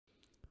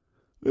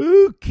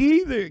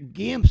Okay there,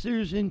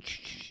 Gamsters and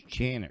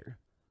Channer.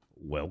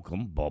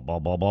 Welcome,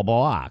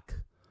 Block.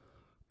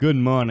 Good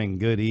morning,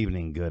 good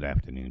evening, good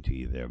afternoon to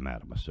you there,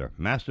 madam, sir.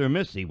 Master or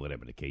Missy,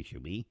 whatever the case you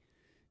be.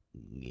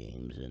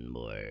 Games and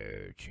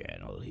More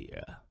channel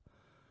here.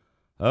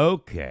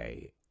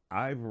 Okay,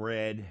 I've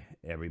read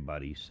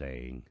everybody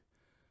saying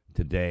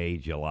today,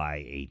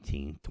 July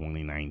 18th,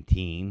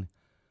 2019,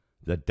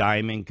 the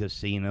Diamond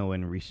Casino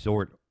and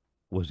Resort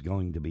was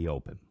going to be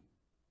open.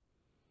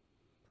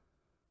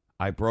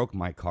 I broke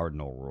my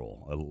cardinal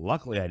rule.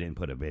 Luckily, I didn't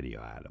put a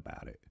video out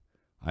about it.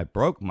 I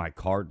broke my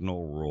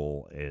cardinal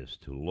rule is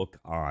to look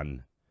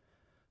on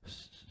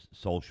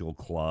Social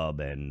Club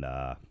and,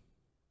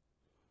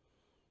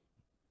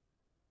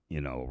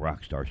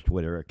 Rockstar's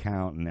Twitter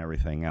account and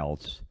everything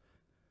else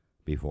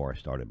before I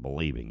started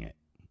believing it.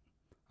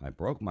 I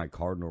broke my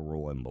cardinal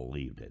rule and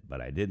believed it,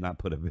 but I did not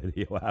put a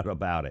video out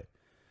about it.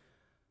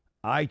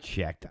 I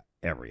checked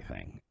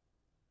everything.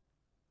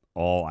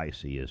 All I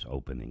see is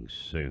opening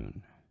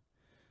soon.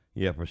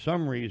 Yeah, for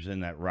some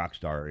reason that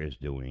Rockstar is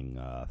doing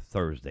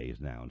Thursdays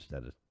now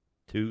instead of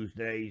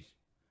Tuesdays.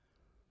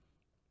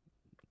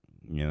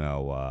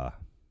 Don't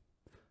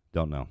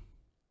know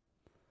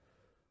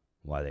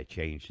why they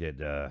changed it.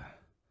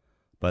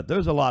 But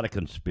there's a lot of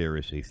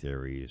conspiracy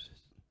theories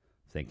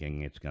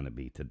thinking it's going to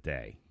be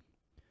today.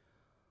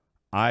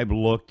 I've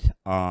looked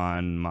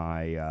on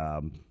my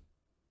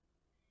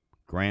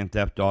Grand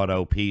Theft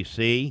Auto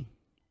PC,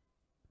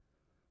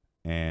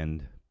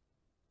 and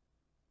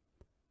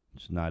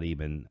it's not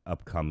even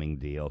upcoming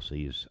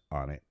DLCs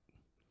on it.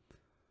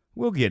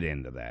 We'll get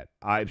into that.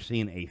 I've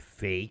seen a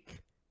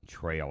fake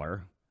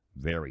trailer,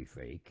 very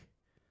fake,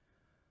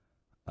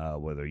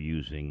 where they're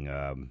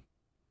using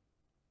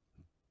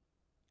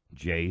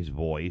Jay's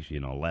voice,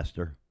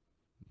 Lester,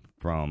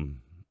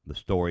 from the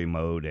story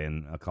mode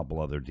and a couple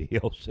other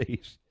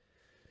DLCs.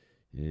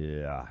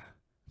 Yeah,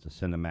 it's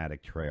a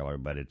cinematic trailer,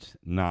 but it's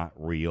not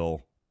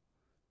real.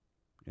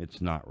 It's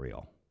not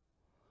real.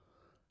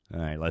 All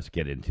right, let's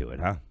get into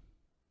it, huh?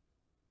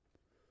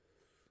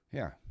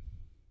 Here.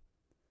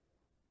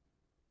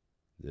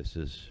 This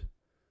is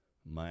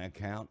my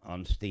account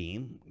on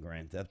Steam,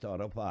 Grand Theft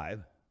Auto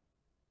 5.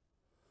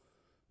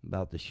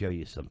 About to show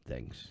you some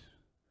things.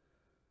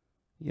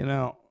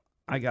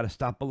 I got to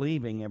stop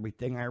believing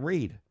everything I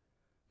read.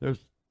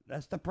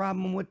 That's the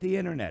problem with the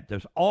internet.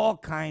 There's all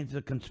kinds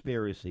of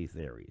conspiracy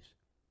theories.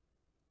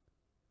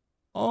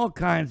 All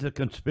kinds of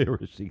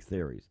conspiracy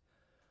theories.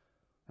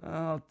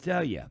 I'll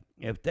tell you,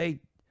 if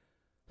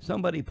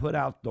somebody put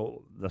out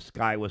the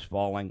sky was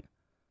falling,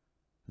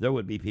 there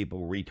would be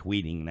people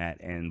retweeting that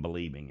and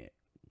believing it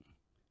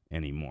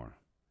anymore.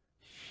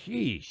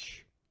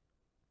 Sheesh.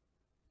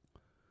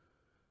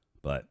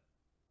 But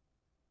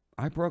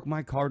I broke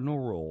my cardinal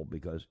rule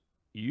because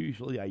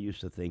usually I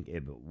used to think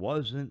if it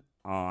wasn't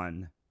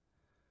on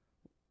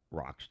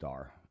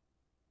Rockstar,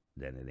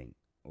 then it ain't,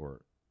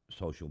 or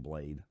Social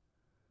Blade,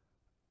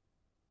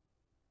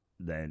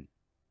 then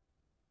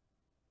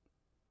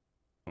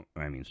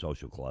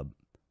Social Club,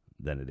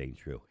 then it ain't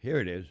true. Here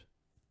it is.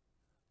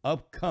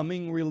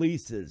 Upcoming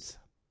releases.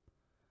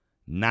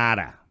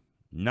 Nada.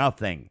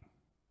 Nothing.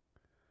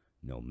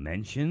 No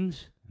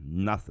mentions.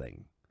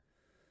 Nothing.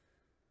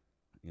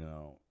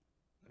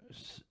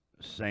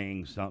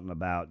 Saying something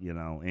about,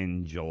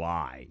 in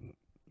July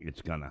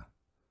it's gonna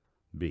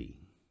be.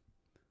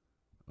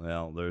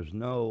 Well, there's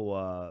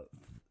no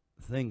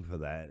thing for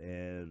that.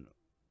 And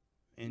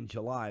in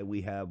July,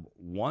 we have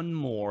one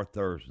more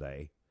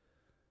Thursday.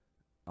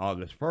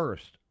 August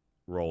 1st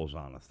rolls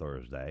on a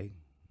Thursday.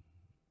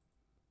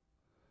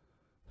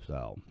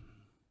 So,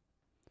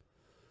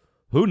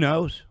 who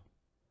knows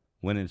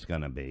when it's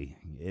going to be.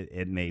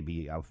 It may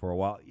be out for a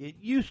while. It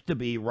used to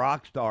be,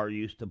 Rockstar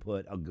used to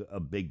put a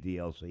big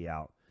DLC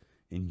out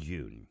in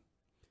June,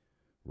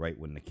 right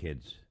when the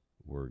kids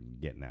were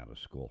getting out of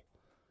school.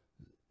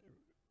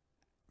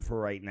 For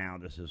right now,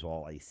 this is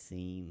all I've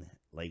seen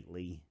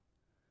lately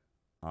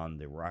on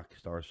the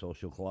Rockstar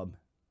Social Club.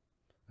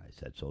 I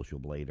said Social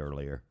Blade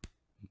earlier.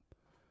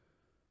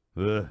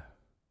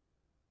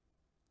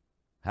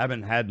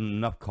 Haven't had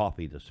enough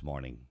coffee this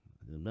morning.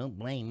 Don't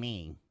blame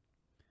me.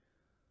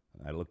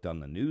 I looked on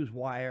the news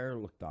wire,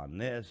 looked on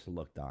this,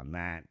 looked on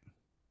that.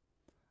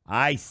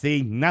 I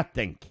see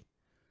nothing.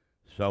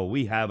 So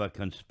we have a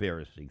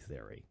conspiracy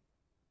theory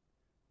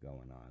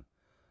going on.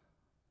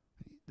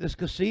 This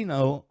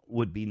casino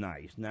would be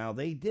nice. Now,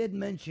 they did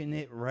mention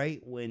it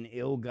right when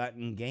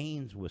Ill-Gotten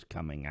Gains was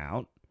coming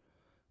out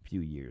a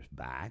few years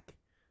back.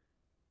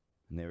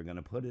 And they were going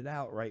to put it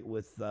out right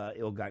with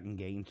Ill-Gotten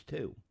Gains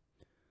 2.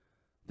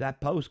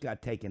 That post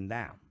got taken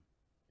down.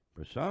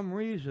 For some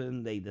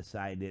reason, they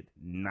decided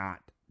not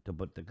to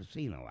put the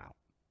casino out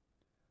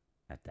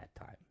at that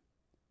time.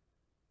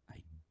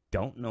 I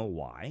don't know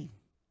why.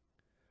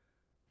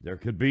 There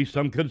could be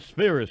some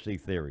conspiracy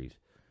theories.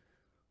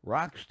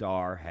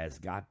 Rockstar has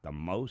got the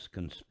most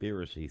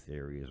conspiracy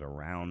theories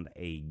around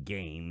a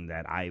game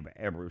that I've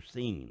ever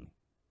seen.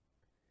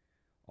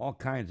 All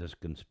kinds of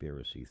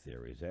conspiracy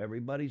theories.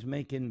 Everybody's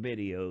making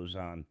videos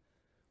on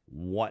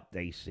what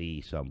they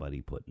see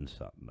somebody putting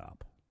something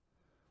up.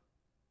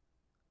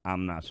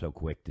 I'm not so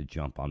quick to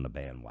jump on the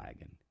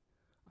bandwagon.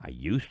 I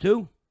used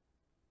to.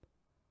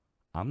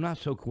 I'm not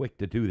so quick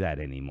to do that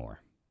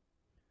anymore.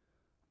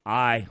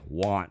 I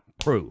want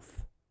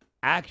proof.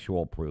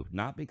 Actual proof.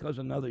 Not because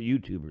another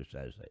YouTuber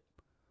says it.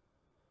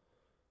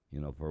 You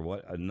know, for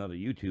what another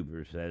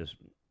YouTuber says,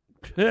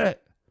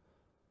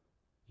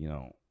 you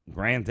know,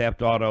 Grand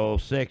Theft Auto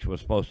 6 was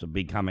supposed to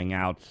be coming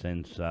out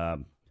since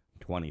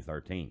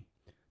 2013.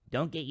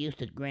 Don't get used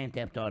to Grand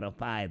Theft Auto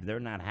 5. They're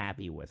not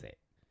happy with it.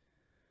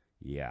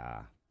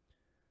 Yeah.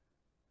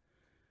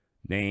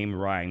 Name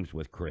rhymes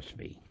with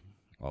crispy.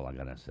 All I'm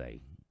going to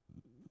say.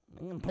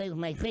 I'm going to play with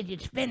my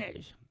fidget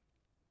spinners.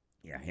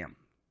 Yeah, him.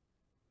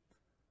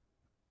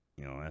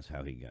 You know, that's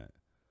how he got it.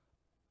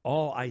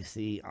 All I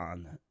see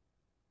on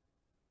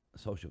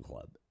Social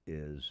Club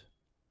is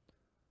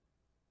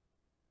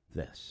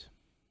this.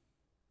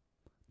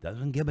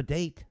 Doesn't give a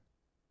date.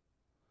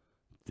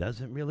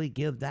 Doesn't really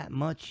give that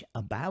much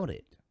about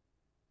it.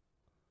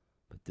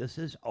 But this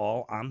is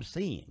all I'm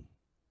seeing.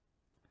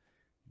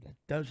 That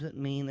doesn't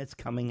mean it's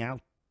coming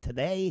out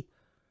today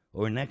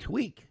or next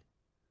week.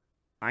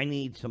 I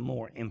need some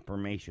more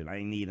information.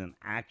 I need an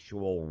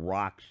actual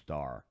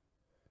Rockstar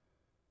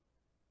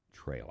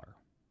trailer.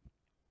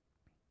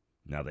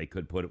 Now, they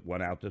could put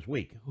one out this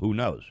week. Who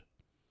knows?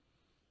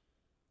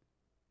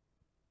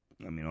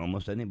 I mean,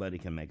 almost anybody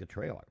can make a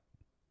trailer.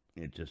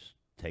 It just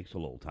takes a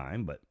little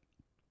time, but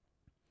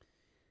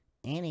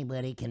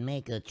anybody can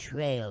make a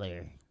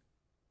trailer.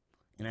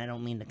 And I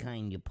don't mean the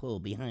kind you pull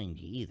behind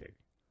you either.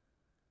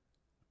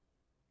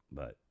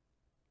 But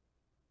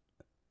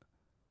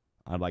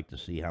I'd like to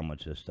see how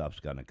much this stuff's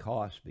going to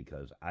cost,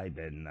 because I've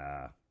been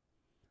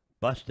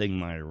busting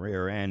my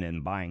rear end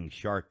and buying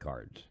shark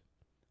cards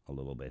a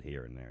little bit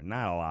here and there.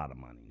 Not a lot of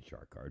money in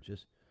shark cards,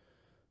 just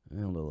a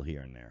little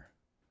here and there.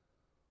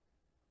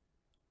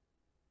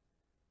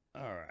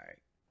 All right.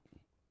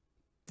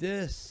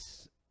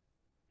 This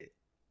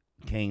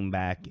came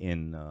back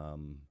in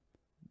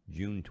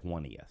June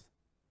 20th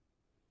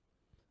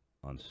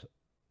on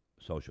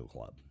Social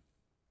Club.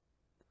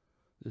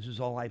 This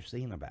is all I've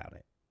seen about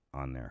it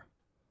on there.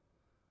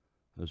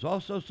 There's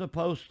also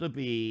supposed to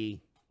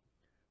be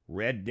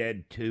Red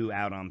Dead 2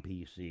 out on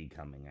PC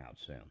coming out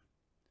soon.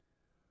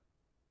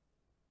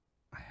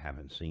 I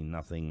haven't seen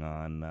nothing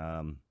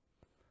on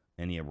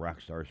any of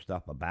Rockstar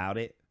stuff about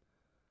it.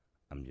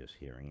 I'm just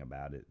hearing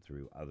about it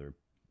through other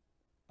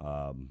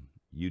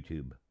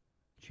YouTube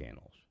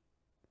channels.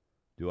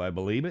 Do I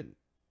believe it?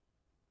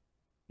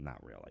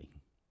 Not really.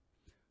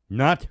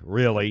 Not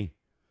really.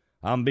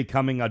 I'm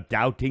becoming a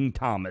doubting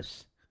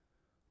Thomas.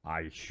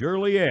 I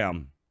surely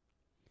am.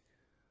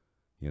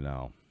 You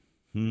know,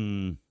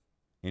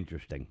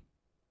 interesting.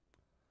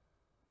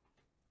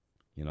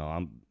 You know,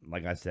 I'm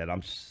like I said,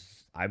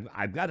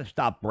 I've got to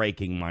stop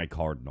breaking my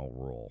cardinal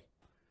rule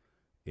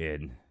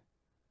in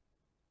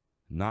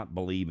not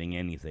believing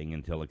anything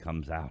until it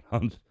comes out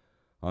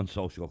on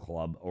Social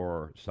Club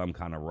or some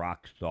kind of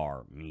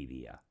Rockstar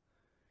media.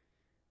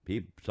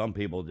 Some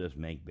people just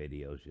make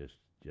videos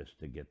just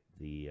to get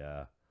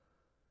the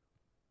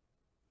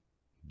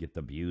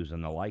views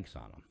and the likes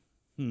on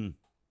them.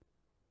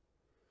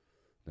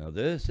 Now,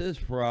 this is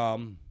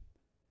from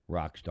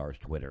Rockstar's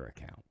Twitter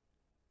account.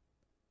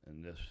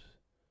 And this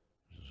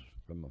is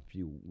from a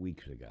few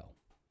weeks ago.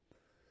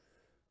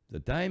 The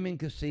Diamond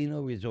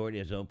Casino Resort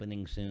is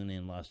opening soon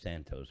in Los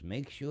Santos.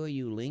 Make sure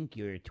you link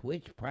your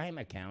Twitch Prime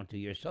account to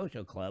your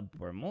Social Club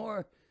for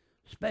more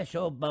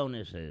special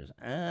bonuses.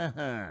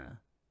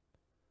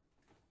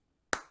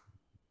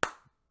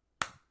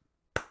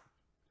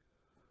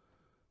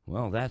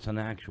 Well, that's an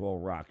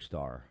actual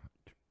Rockstar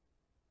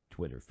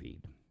Twitter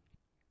feed.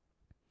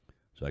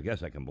 So I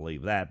guess I can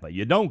believe that, but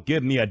you don't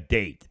give me a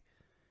date.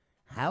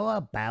 How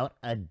about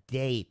a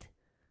date?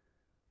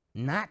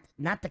 Not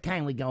the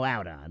kind we go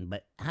out on,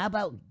 but how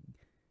about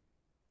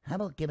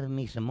giving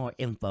me some more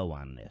info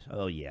on this?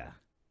 Oh yeah.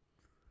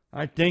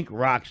 I think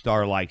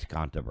Rockstar likes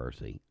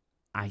controversy.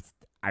 I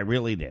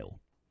really do.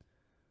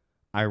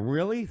 I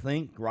really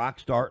think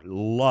Rockstar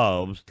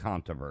loves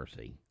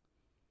controversy.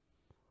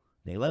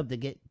 They love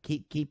to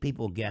keep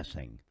people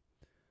guessing.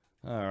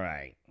 All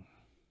right.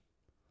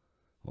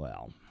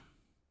 Well,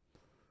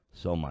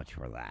 so much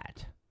for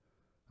that.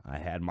 I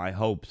had my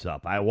hopes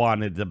up. I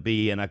wanted to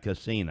be in a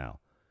casino.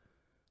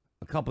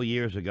 A couple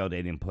years ago,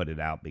 they didn't put it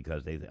out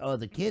because they said, oh,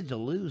 the kids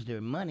will lose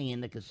their money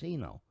in the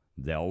casino.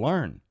 They'll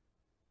learn.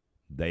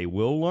 They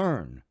will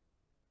learn.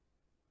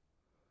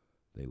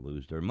 They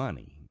lose their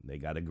money. They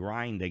got to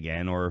grind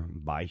again or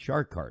buy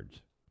shark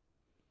cards.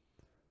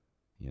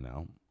 You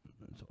know,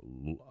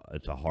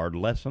 it's a hard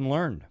lesson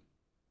learned.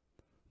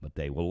 But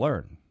they will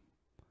learn.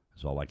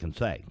 That's all I can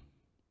say.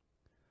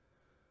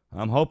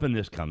 I'm hoping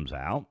this comes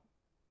out.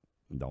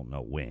 Don't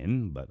know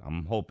when, but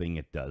I'm hoping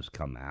it does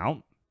come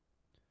out.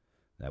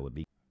 That would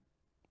be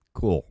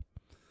cool.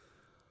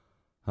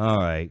 All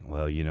right.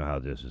 Well, you know how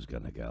this is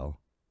going to go.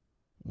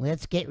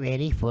 Let's get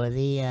ready for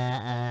the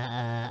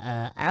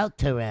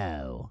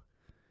outro.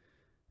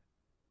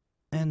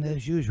 And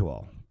as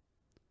usual,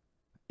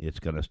 it's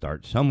going to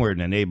start somewhere in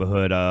the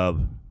neighborhood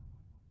of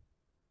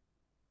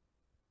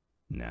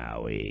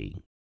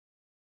Nowie.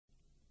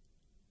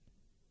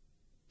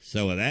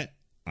 So with that,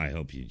 I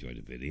hope you enjoyed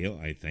the video.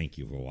 I thank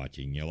you for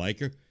watching. You like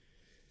her?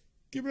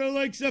 Give her a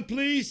likes up,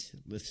 please.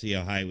 Let's see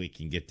how high we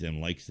can get them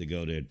likes to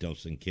go to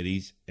Dosing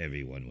Kitties.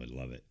 Everyone would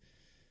love it.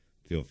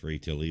 Feel free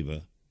to leave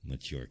a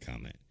mature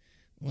comment.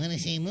 Want to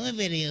see more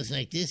videos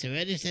like this or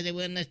others that I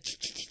want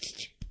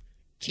to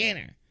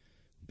channel?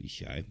 Be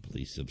shy.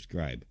 Please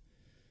subscribe.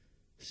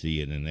 See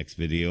you in the next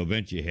video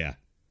adventure here.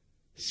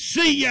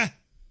 See ya!